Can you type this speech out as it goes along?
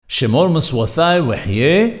Shemor Maswathai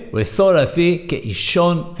Wehye V'Torathi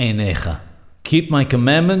Ke'ishon Einecha. Keep my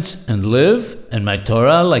commandments and live, and my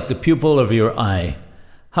Torah like the pupil of your eye.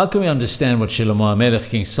 How can we understand what Shlomo HaMelech,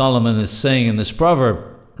 King Solomon, is saying in this proverb?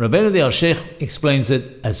 Rabbeinu the Al-Sheikh explains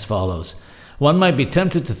it as follows. One might be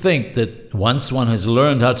tempted to think that once one has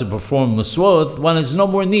learned how to perform Muswath, one has no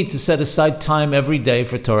more need to set aside time every day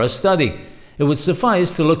for Torah study. It would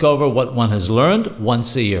suffice to look over what one has learned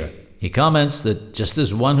once a year. He comments that just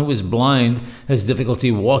as one who is blind has difficulty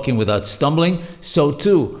walking without stumbling, so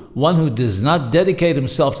too, one who does not dedicate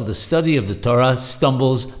himself to the study of the Torah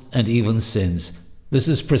stumbles and even sins. This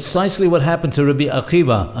is precisely what happened to Rabbi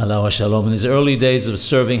Akiva, alav shalom, in his early days of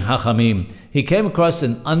serving Hachamim. He came across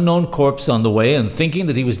an unknown corpse on the way and, thinking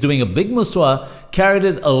that he was doing a big muswa, carried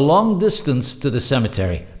it a long distance to the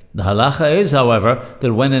cemetery. The halacha is, however,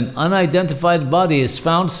 that when an unidentified body is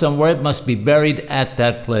found somewhere, it must be buried at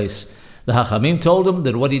that place. The Hachamim told him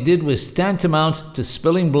that what he did was tantamount to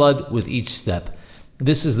spilling blood with each step.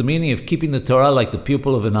 This is the meaning of keeping the Torah like the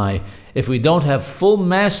pupil of an eye. If we don't have full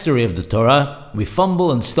mastery of the Torah, we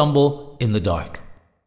fumble and stumble in the dark.